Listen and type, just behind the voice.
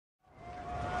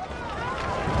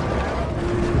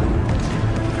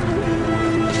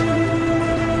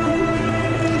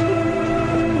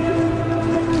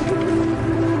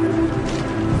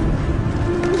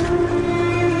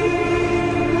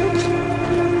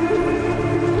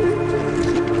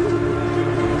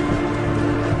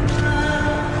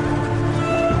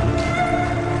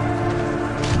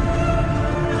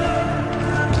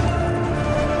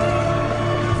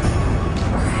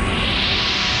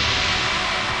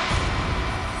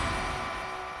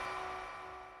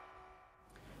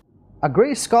A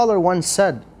great scholar once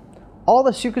said, all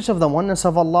the secrets of the oneness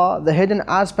of Allah, the hidden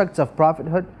aspects of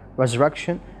prophethood,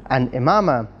 resurrection, and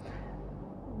imamah,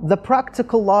 the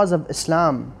practical laws of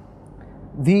Islam,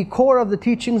 the core of the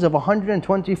teachings of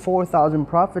 124,000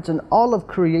 prophets and all of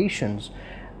creations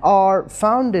are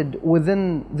founded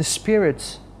within the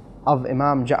spirits of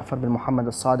Imam Jafar bin Muhammad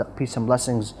Al-Sadiq, peace and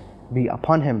blessings be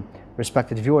upon him.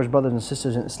 Respected viewers, brothers and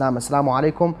sisters in Islam, Assalamu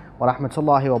alaikum wa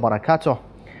rahmatullahi wa barakatuh.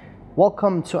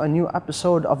 Welcome to a new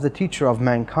episode of The Teacher of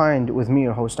Mankind with me,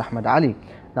 your host Ahmed Ali.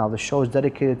 Now the show is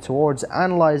dedicated towards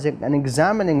analyzing and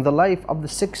examining the life of the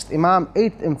 6th Imam,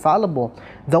 8th infallible,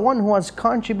 the one who has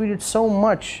contributed so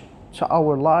much to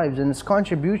our lives, and his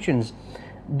contributions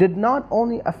did not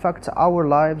only affect our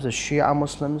lives as Shia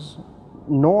Muslims,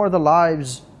 nor the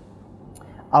lives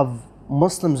of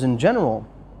Muslims in general,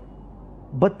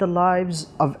 but the lives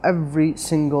of every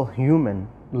single human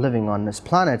living on this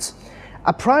planet.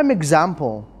 A prime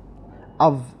example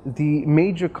of the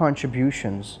major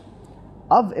contributions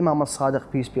of Imam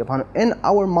Al-Sadiq, peace be upon him, in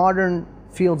our modern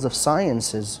fields of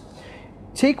sciences.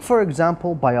 Take for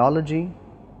example biology,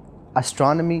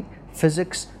 astronomy,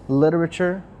 physics,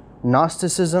 literature,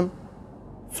 Gnosticism,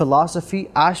 philosophy,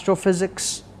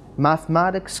 astrophysics,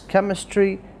 mathematics,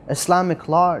 chemistry, Islamic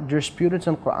law, jurisprudence,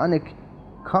 and Quranic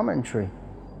commentary.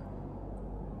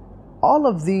 All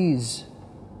of these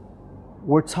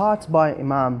were taught by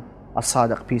Imam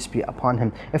Al-Sadiq, peace be upon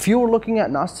him. If you were looking at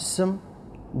Gnosticism,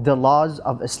 the laws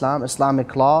of Islam,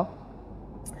 Islamic law,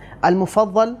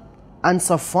 Al-Mufaddal and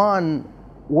Safwan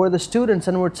were the students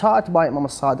and were taught by Imam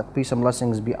Al-Sadiq, peace and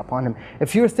blessings be upon him.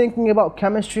 If you're thinking about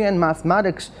chemistry and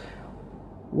mathematics,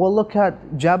 well, look at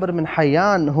Jabir bin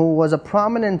Hayyan, who was a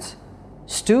prominent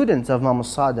student of Imam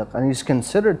Al-Sadiq, and he's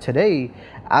considered today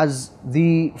as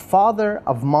the father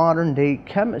of modern day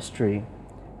chemistry.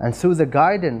 And through the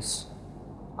guidance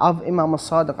of Imam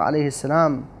Al-Sadiq alayhi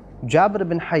salam, Jabir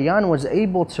bin Hayyan was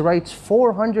able to write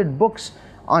 400 books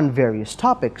on various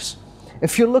topics.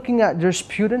 If you're looking at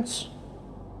jurisprudence,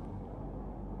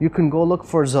 you can go look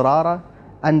for Zurara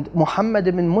and Muhammad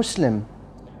ibn Muslim,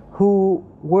 who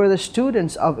were the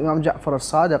students of Imam Jafar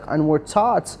Al-Sadiq and were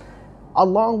taught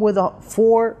along with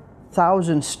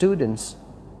 4,000 students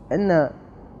in the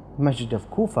Masjid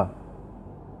of Kufa.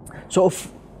 So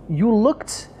if you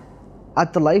looked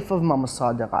at the life of Imam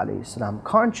Al-Sadiq alayhi salam,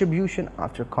 contribution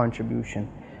after contribution,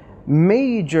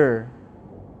 major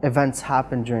events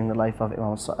happened during the life of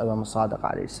Imam Al-Sadiq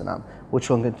alayhi salam, which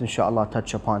we'll get to inshallah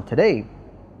touch upon today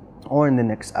or in the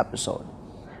next episode.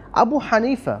 Abu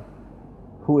Hanifa,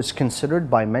 who is considered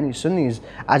by many Sunnis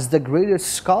as the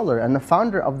greatest scholar and the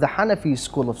founder of the Hanafi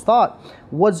school of thought,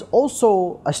 was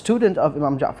also a student of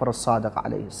Imam Jafar Al-Sadiq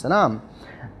alayhi salam.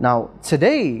 Now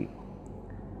today,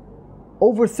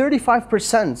 over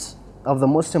 35% of the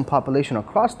Muslim population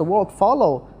across the world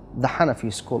follow the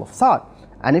Hanafi school of thought.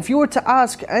 And if you were to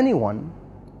ask anyone,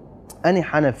 any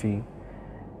Hanafi,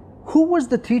 who was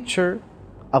the teacher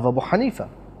of Abu Hanifa?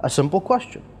 A simple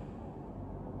question.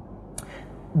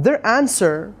 Their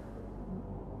answer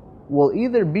will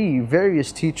either be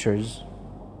various teachers.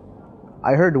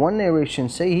 I heard one narration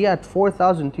say he had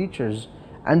 4,000 teachers,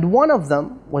 and one of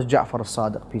them was Ja'far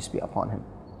Al-Sadiq, peace be upon him.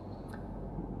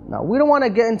 Now, we don't want to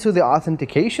get into the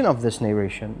authentication of this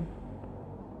narration,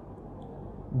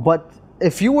 but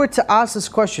if you were to ask this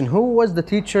question, who was the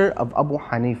teacher of Abu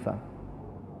Hanifa?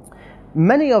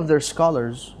 Many of their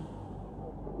scholars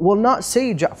will not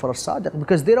say Ja'far Al-Sadiq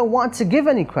because they don't want to give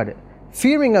any credit,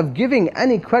 fearing of giving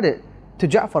any credit to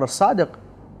Ja'far Al-Sadiq.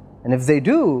 And if they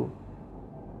do,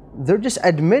 they're just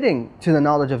admitting to the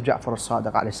knowledge of Ja'far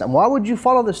Al-Sadiq alayhi salam. Why would you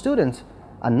follow the student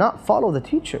and not follow the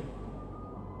teacher?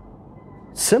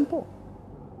 Simple.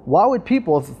 Why would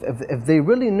people, if they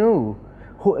really knew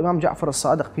who Imam Jafar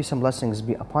Al-Sadiq, peace and blessings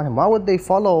be upon him, why would they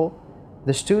follow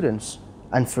the students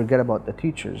and forget about the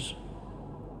teachers?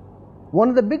 One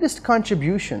of the biggest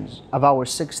contributions of our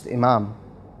 6th Imam,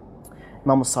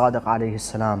 Imam Al-Sadiq alayhi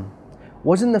salam,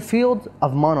 was in the field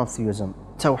of monotheism,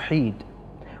 Tawheed.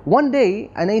 One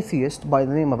day, an atheist by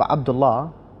the name of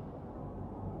Abdullah,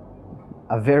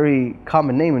 a very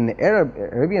common name in the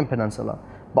Arabian Peninsula,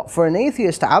 but for an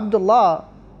atheist, Abdullah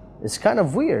is kind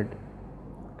of weird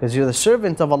because you're the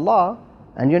servant of Allah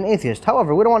and you're an atheist.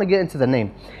 However, we don't want to get into the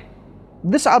name.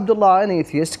 This Abdullah, an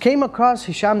atheist, came across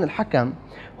Hisham al-Hakam,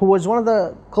 who was one of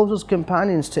the closest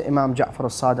companions to Imam Jafar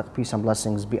Al-Sadiq, peace and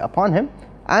blessings be upon him,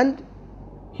 and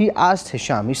he asked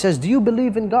Hisham, he says, do you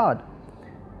believe in God?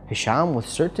 Hisham, with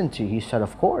certainty, he said,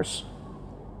 of course.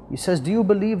 He says, do you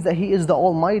believe that He is the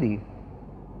Almighty?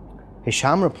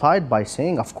 Hisham replied by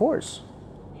saying, of course.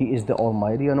 He is the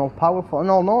Almighty and all-powerful and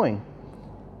all-knowing.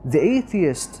 The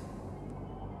atheist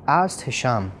asked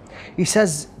Hisham, he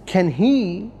says, can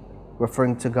he,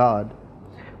 referring to God,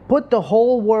 put the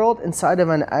whole world inside of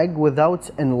an egg without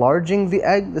enlarging the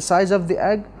egg, the size of the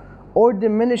egg, or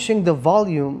diminishing the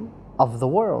volume of the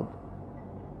world?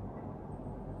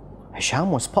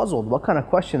 Hisham was puzzled. What kind of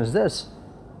question is this?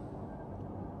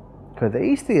 Because the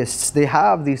atheists, they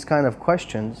have these kind of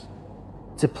questions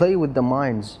to play with the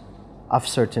minds of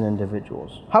certain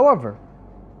individuals. However,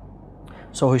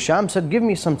 so Hisham said, give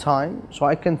me some time so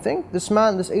I can think. This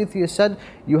man, this atheist said,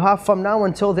 you have from now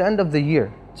until the end of the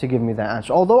year to give me the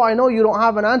answer. Although I know you don't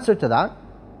have an answer to that,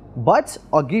 but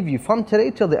I'll give you from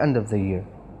today till the end of the year.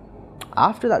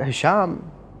 After that,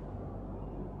 Hisham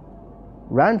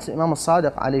ran to Imam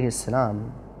Al-Sadiq alayhi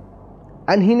salam,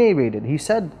 and he narrated, he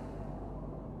said,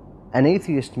 an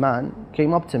atheist man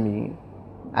came up to me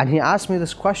and he asked me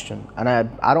this question, and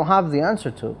I don't have the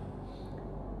answer to it.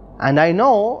 And I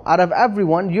know out of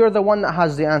everyone, you're the one that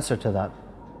has the answer to that.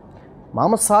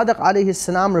 Imam Al-Sadiq alayhi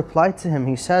salam replied to him,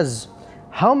 he says,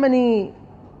 how many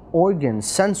organs,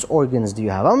 sense organs do you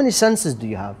have? How many senses do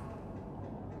you have?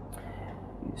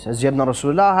 He says, Ya ibn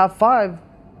Rasulullah, I have 5.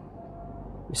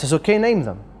 He says, okay, name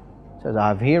them. He says, I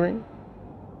have hearing,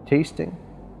 tasting,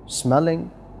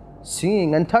 smelling,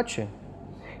 seeing, and touching.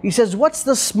 He says, what's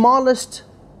the smallest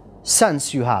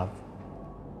sense you have?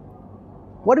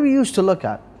 What do we use to look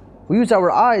at? We use our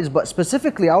eyes, but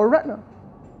specifically our retina.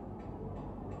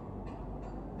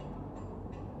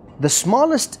 The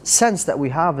smallest sense that we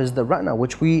have is the retina,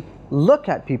 which we look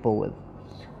at people with.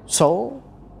 So,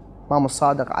 Imam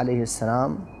Al-Sadiq alayhi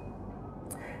salam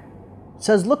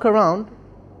says, look around.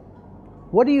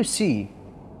 What do you see?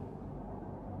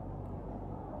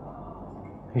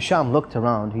 Hisham looked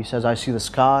around. He says, I see the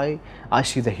sky. I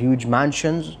see the huge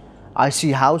mansions. I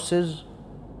see houses.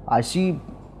 I see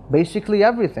basically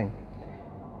everything.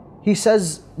 He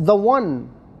says, the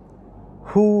one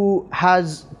who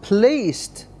has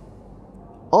placed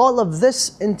all of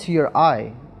this into your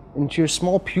eye, into your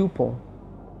small pupil,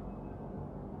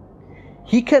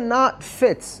 he cannot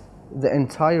fit the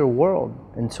entire world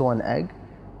into an egg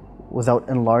without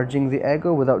enlarging the egg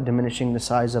or without diminishing the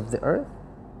size of the earth.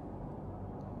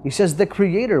 He says, the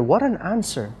Creator, what an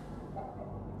answer.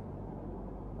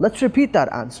 Let's repeat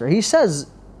that answer. He says,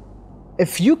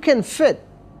 if you can fit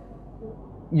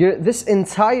this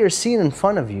entire scene in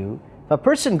front of you, if a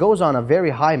person goes on a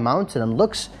very high mountain and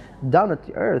looks down at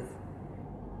the earth,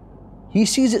 he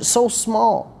sees it so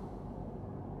small.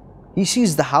 He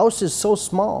sees the houses so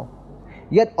small.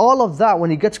 Yet all of that, when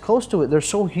he gets close to it, they're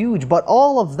so huge. But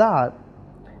all of that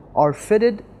are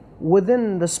fitted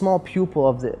within the small pupil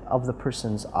of the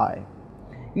person's eye.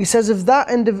 He says, if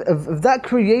that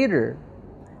Creator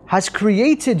has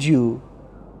created you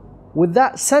with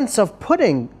that sense of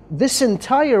putting this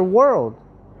entire world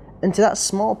into that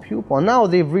small pupil, and now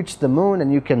they've reached the moon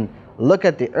and you can look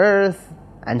at the earth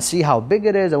and see how big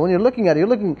it is, and when you're looking at it, you're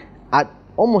looking at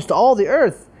almost all the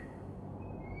earth,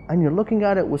 and you're looking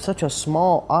at it with such a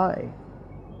small eye.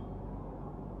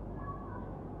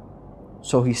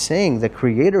 So he's saying the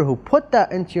Creator who put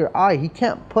that into your eye, he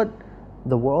can't put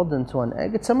the world into an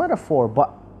egg. It's a metaphor,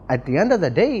 but at the end of the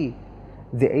day,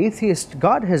 the atheist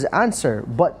got his answer.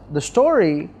 But the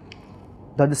story,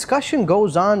 the discussion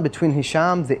goes on between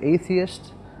Hisham, the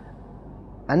atheist,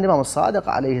 and Imam Al-Sadiq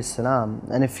alayhi salam.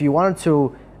 And if you wanted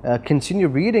to continue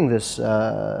reading this,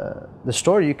 the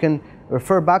story, you can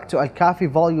refer back to Al-Kafi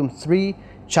volume 3,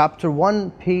 chapter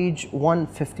 1, page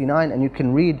 159, and you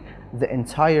can read the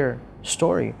entire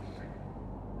story.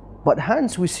 But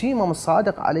hence we see Imam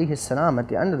Al-Sadiq alayhi salam, at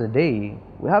the end of the day,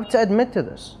 we have to admit to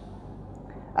this.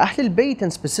 Ahlul-Bait,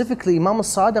 and specifically Imam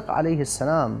Al-Sadiq alayhi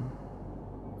salam,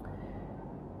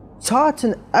 taught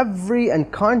in every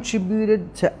and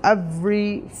contributed to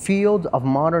every field of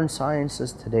modern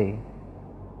sciences today.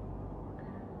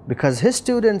 Because his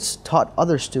students taught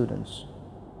other students.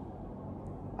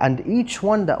 And each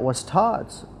one that was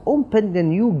taught opened a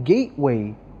new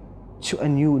gateway to a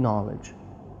new knowledge.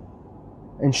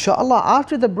 Inshallah,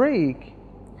 after the break,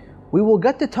 we will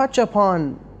get to touch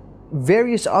upon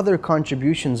various other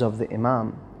contributions of the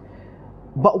Imam.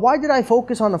 But why did I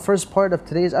focus on the first part of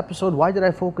today's episode? Why did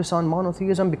I focus on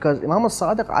monotheism? Because Imam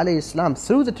Al-Sadiq alayhi salam,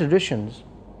 through the traditions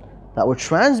that were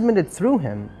transmitted through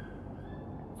him,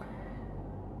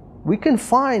 we can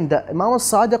find that Imam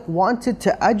Al-Sadiq wanted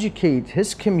to educate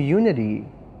his community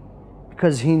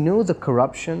because he knew the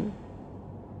corruption.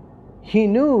 He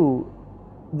knew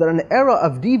that an era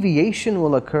of deviation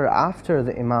will occur after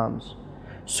the Imams.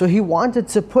 So he wanted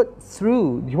to put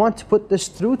this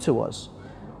through to us.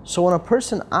 So when a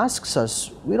person asks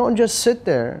us, we don't just sit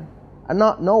there and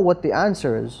not know what the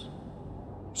answer is.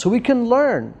 So we can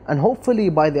learn, and hopefully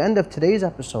by the end of today's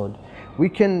episode, we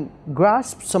can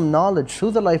grasp some knowledge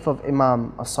through the life of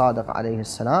Imam As-Sadiq alayhi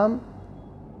salam,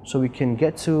 so we can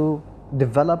get to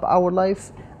develop our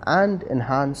life and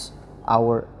enhance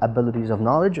our abilities of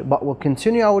knowledge. But we'll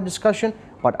continue our discussion,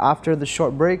 but after the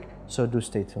short break, so do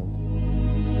stay tuned.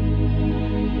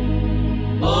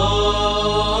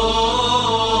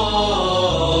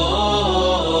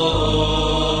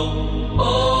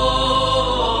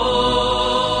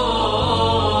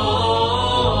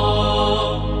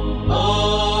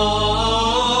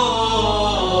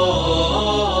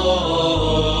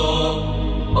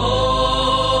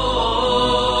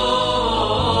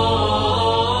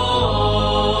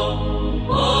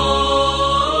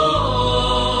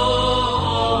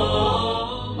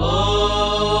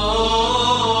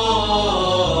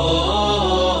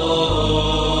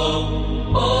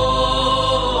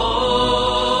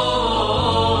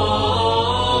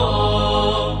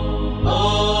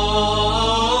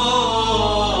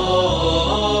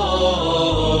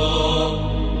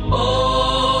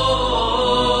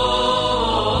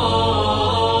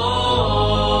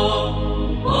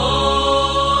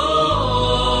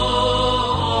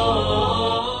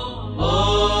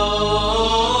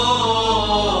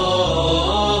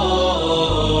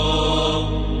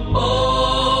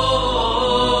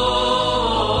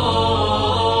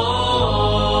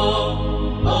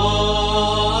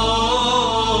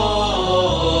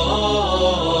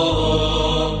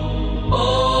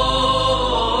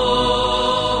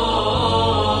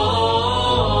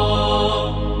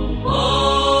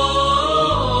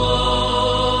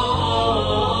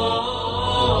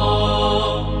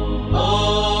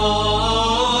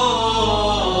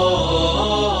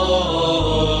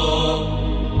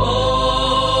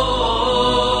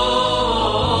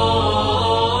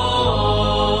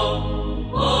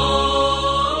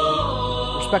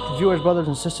 Respected viewers, brothers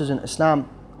and sisters in Islam,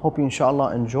 hope you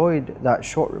inshallah enjoyed that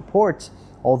short report.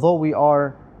 Although we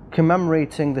are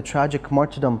commemorating the tragic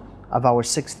martyrdom of our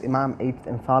 6th Imam, 8th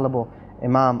infallible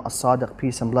Imam As-Sadiq,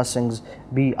 peace and blessings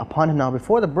be upon him. Now,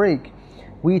 before the break,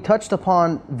 we touched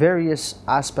upon various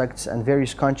aspects and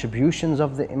various contributions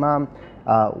of the Imam.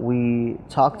 We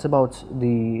talked about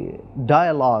the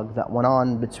dialogue that went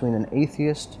on between an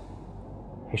atheist,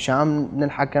 Hisham ibn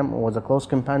al-Hakam, who was a close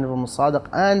companion of As-Sadiq,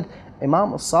 and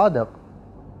Imam As-Sadiq,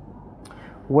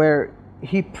 where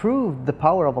he proved the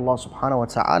power of Allah subhanahu wa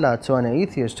ta'ala to an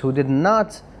atheist who did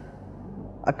not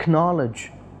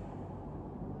acknowledge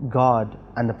God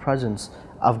and the presence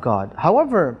of God.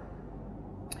 However,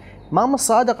 Imam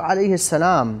As-Sadiq alayhi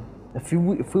salam, if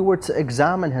we were to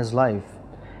examine his life,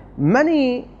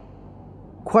 many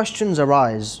questions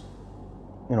arise,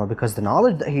 because the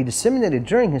knowledge that he disseminated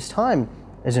during his time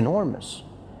is enormous.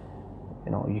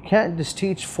 You can't just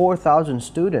teach 4,000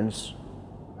 students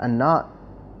and not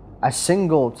a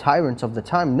single tyrant of the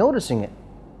time noticing it.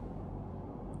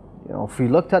 If we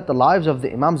looked at the lives of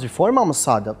the Imams before Imam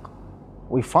As-Sadiq,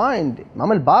 we find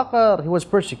Imam Al-Baqir, he was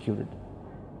persecuted.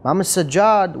 Imam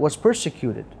Al-Sajjad was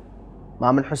persecuted.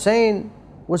 Imam Al-Hussein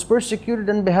was persecuted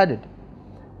and beheaded.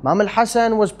 Imam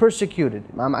Al-Hassan was persecuted.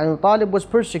 Imam Abi Talib was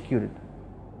persecuted.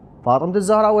 Fatima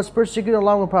al-Zahra was persecuted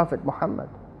along with Prophet Muhammad.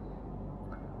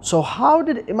 So how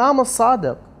did Imam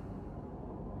As-Sadiq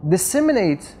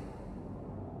disseminate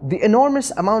the enormous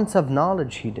amounts of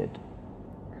knowledge he did?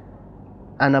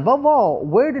 And above all,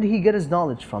 where did he get his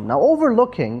knowledge from? Now,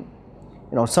 overlooking,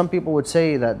 some people would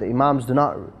say that the Imams do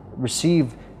not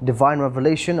receive divine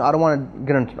revelation. I don't want to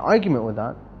get into an argument with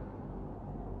that.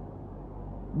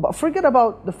 But forget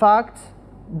about the fact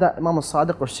that Imam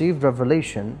As-Sadiq received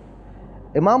revelation.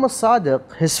 Imam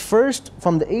As-Sadiq, his first,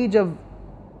 from the age of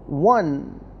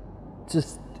 1 to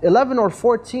 11 or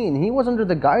 14, he was under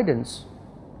the guidance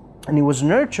and he was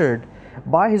nurtured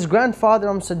by his grandfather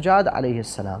Imam Sajjad alayhi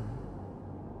salam.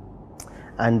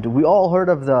 And we all heard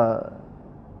of the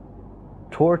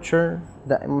torture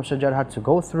that Imam Sajjad had to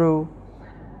go through.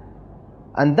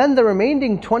 And then the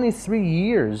remaining 23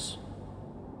 years,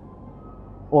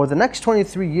 or the next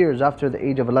 23 years after the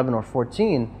age of 11 or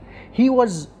 14, he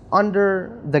was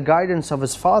under the guidance of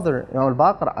his father, Imam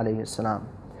Al-Baqir alayhi salam.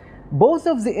 Both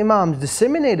of the Imams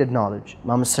disseminated knowledge,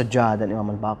 Imam Al-Sajjad and Imam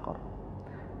Al-Baqir.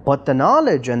 But the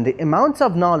knowledge and the amount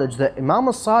of knowledge that Imam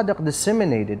As-Sadiq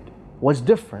disseminated was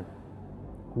different.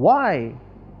 Why?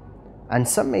 And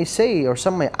some may say, or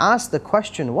some may ask the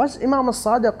question, was Imam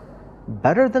As-Sadiq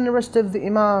better than the rest of the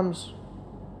Imams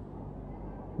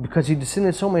because he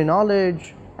disseminated so much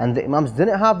knowledge and the Imams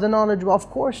didn't have the knowledge? Well, of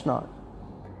course not.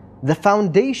 The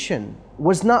foundation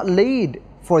was not laid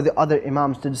for the other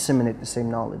Imams to disseminate the same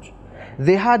knowledge.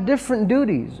 They had different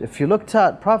duties. If you looked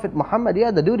at Prophet Muhammad, he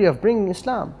had the duty of bringing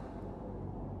Islam.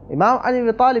 Imam Ali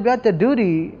ibn Talib had the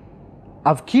duty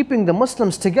of keeping the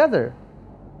Muslims together.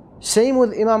 Same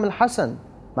with Imam al-Hassan.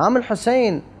 Imam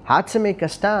al-Hussein had to make a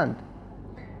stand.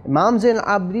 Imam Zain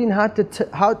al-Abidin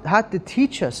had to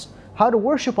teach us how to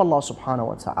worship Allah subhanahu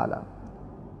wa ta'ala.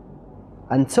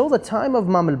 Until the time of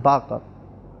Imam al-Baqir,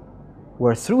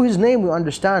 where through his name we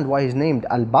understand why he's named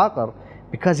al-Baqir,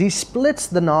 because he splits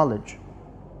the knowledge,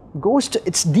 goes to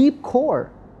its deep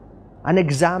core and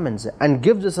examines it and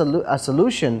gives us a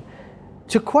solution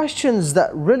to questions that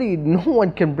really no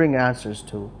one can bring answers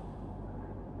to.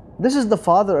 This is the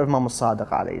father of Imam Sadiq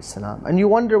alayhi salam, and you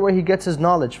wonder where he gets his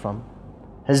knowledge from.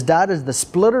 His dad is the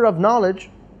splitter of knowledge,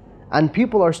 and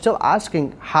people are still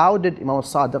asking, how did Imam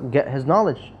Sadiq get his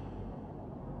knowledge?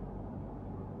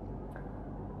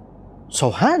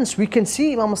 So hence we can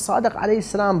see Imam Sadiq alayhi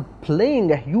salam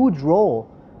playing a huge role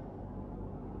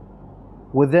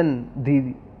within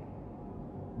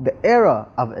the era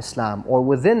of Islam, or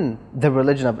within the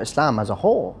religion of Islam as a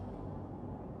whole.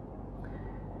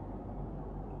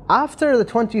 After the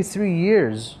 23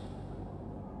 years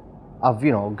of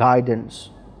guidance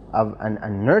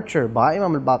and nurture by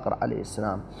Imam al-Baqir alayhi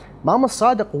salam, Imam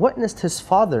al-Sadiq witnessed his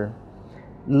father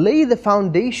lay the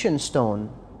foundation stone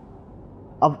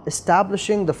of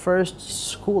establishing the first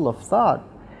school of thought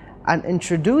and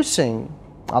introducing.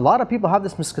 A lot of people have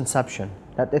this misconception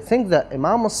that they think that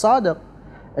Imam al-Sadiq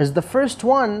is the first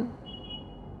one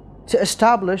to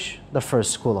establish the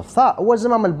first school of thought. It was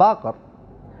Imam al-Baqir.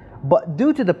 But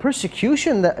due to the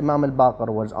persecution that Imam al-Baqir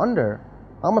was under,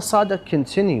 Imam al-Sadiq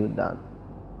continued that.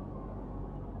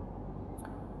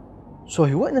 So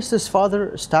he witnessed his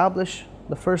father establish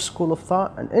the first school of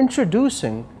thought and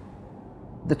introducing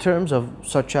the terms of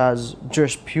such as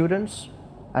jurisprudence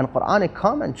and Quranic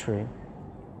commentary.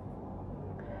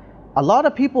 A lot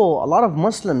of people, a lot of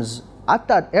Muslims at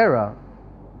that era,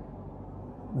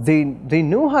 they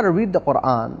knew how to read the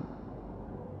Quran,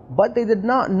 but they did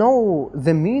not know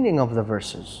the meaning of the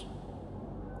verses.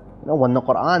 When the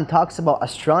Quran talks about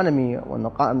astronomy, when the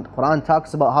Quran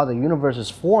talks about how the universe is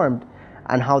formed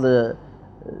and how the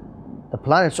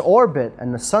planets orbit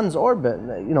and the sun's orbit,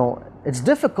 it's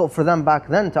difficult for them back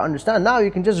then to understand. Now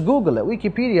you can just Google it.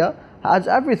 Wikipedia has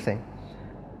everything.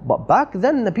 But back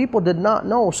then the people did not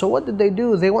know. So what did they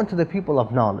do? They went to the people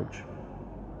of knowledge,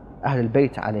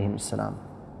 Ahlul-Bait alayhim salam.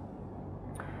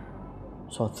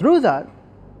 So through that,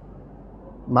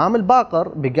 Imam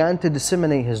al-Baqir began to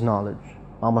disseminate his knowledge.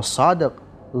 Imam al-Sadiq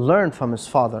learned from his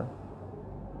father.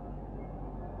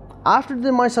 After the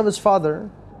demise of his father,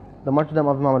 the martyrdom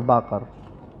of Imam al-Baqir,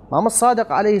 Imam al-Sadiq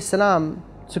alayhi salam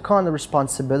took on the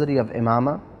responsibility of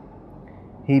imamah.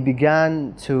 He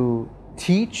began to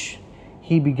teach,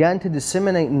 he began to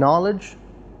disseminate knowledge,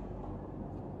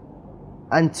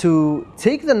 and to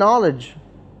take the knowledge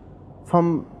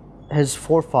from his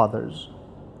forefathers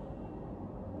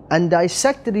and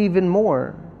dissect it even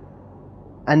more,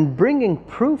 and bringing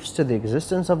proofs to the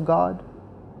existence of God,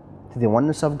 to the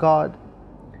oneness of God.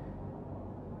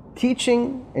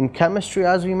 Teaching in chemistry,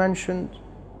 as we mentioned,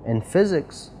 in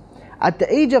physics. At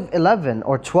the age of 11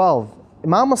 or 12,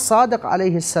 Imam al-Sadiq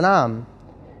alayhi salam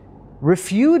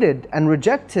refuted and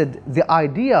rejected the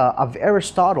idea of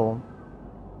Aristotle,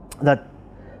 that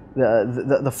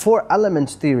the four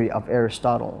elements theory of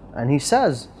Aristotle. And he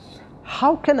says,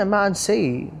 how can a man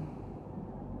say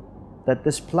that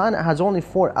this planet has only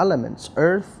four elements: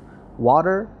 earth,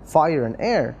 water, fire, and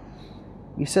air?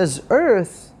 He says,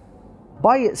 earth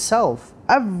by itself,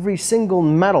 every single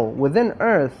metal within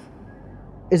earth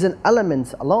is an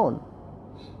element alone.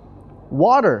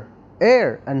 Water,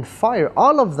 air, and fire,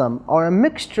 all of them are a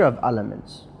mixture of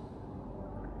elements.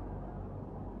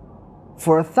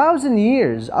 For 1,000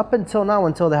 years, up until now,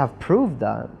 until they have proved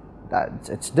that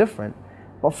it's different,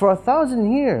 but for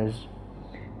 1,000 years,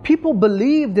 people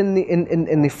believed in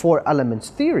the four elements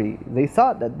theory. They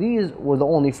thought that these were the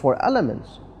only four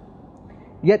elements.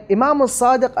 Yet Imam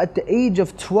al-Sadiq at the age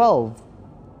of 12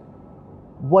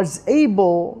 was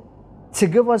able to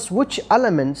give us which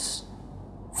elements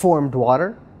formed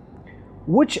water,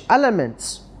 which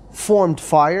elements formed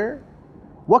fire,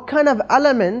 what kind of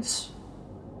elements,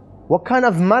 what kind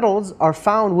of metals are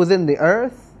found within the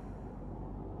earth,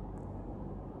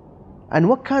 and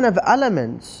what kind of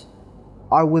elements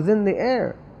are within the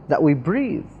air that we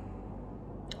breathe.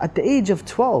 At the age of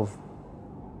 12.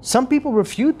 Some people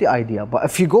refute the idea, but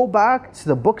if you go back to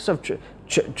the books of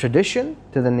tradition,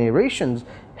 to the narrations,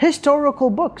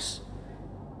 historical books,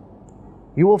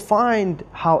 you will find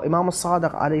how Imam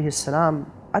al-Sadiq alayhi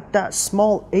salam at that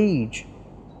small age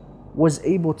was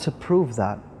able to prove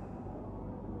that.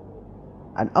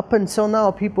 And up until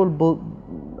now, people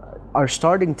are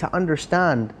starting to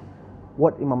understand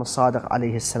what Imam Sadiq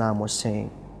alayhi salam was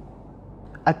saying.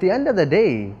 At the end of the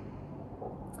day,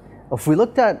 if we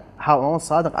looked at how Imam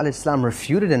Sadiq alayhi salam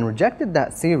refuted and rejected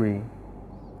that theory,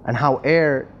 and how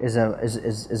air is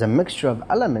a mixture of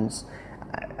elements,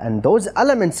 and those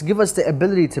elements give us the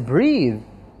ability to breathe,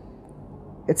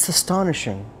 it's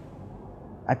astonishing.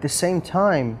 At the same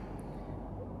time,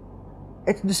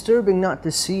 it's disturbing not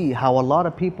to see how a lot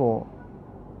of people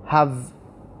have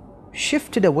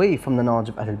shifted away from the knowledge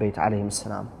of Ahlul-Bait alayhim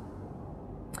salam,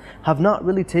 have not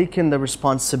really taken the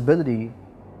responsibility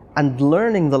and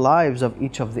learning the lives of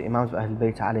each of the Imams of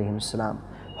Ahlul-Bait alayhim salam.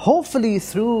 Hopefully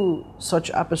through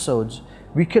such episodes,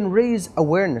 we can raise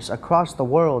awareness across the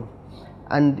world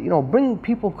and bring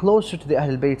people closer to the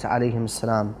Ahlul-Bait alayhim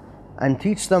salam and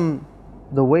teach them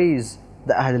the ways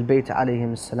that Ahlul-Bait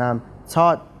alayhim salam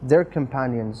taught their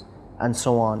companions, and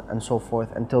so on and so forth,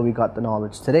 until we got the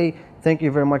knowledge. Today, thank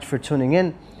you very much for tuning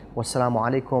in. Wassalamu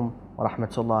alaikum wa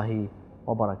rahmatullahi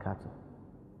wa barakatuh.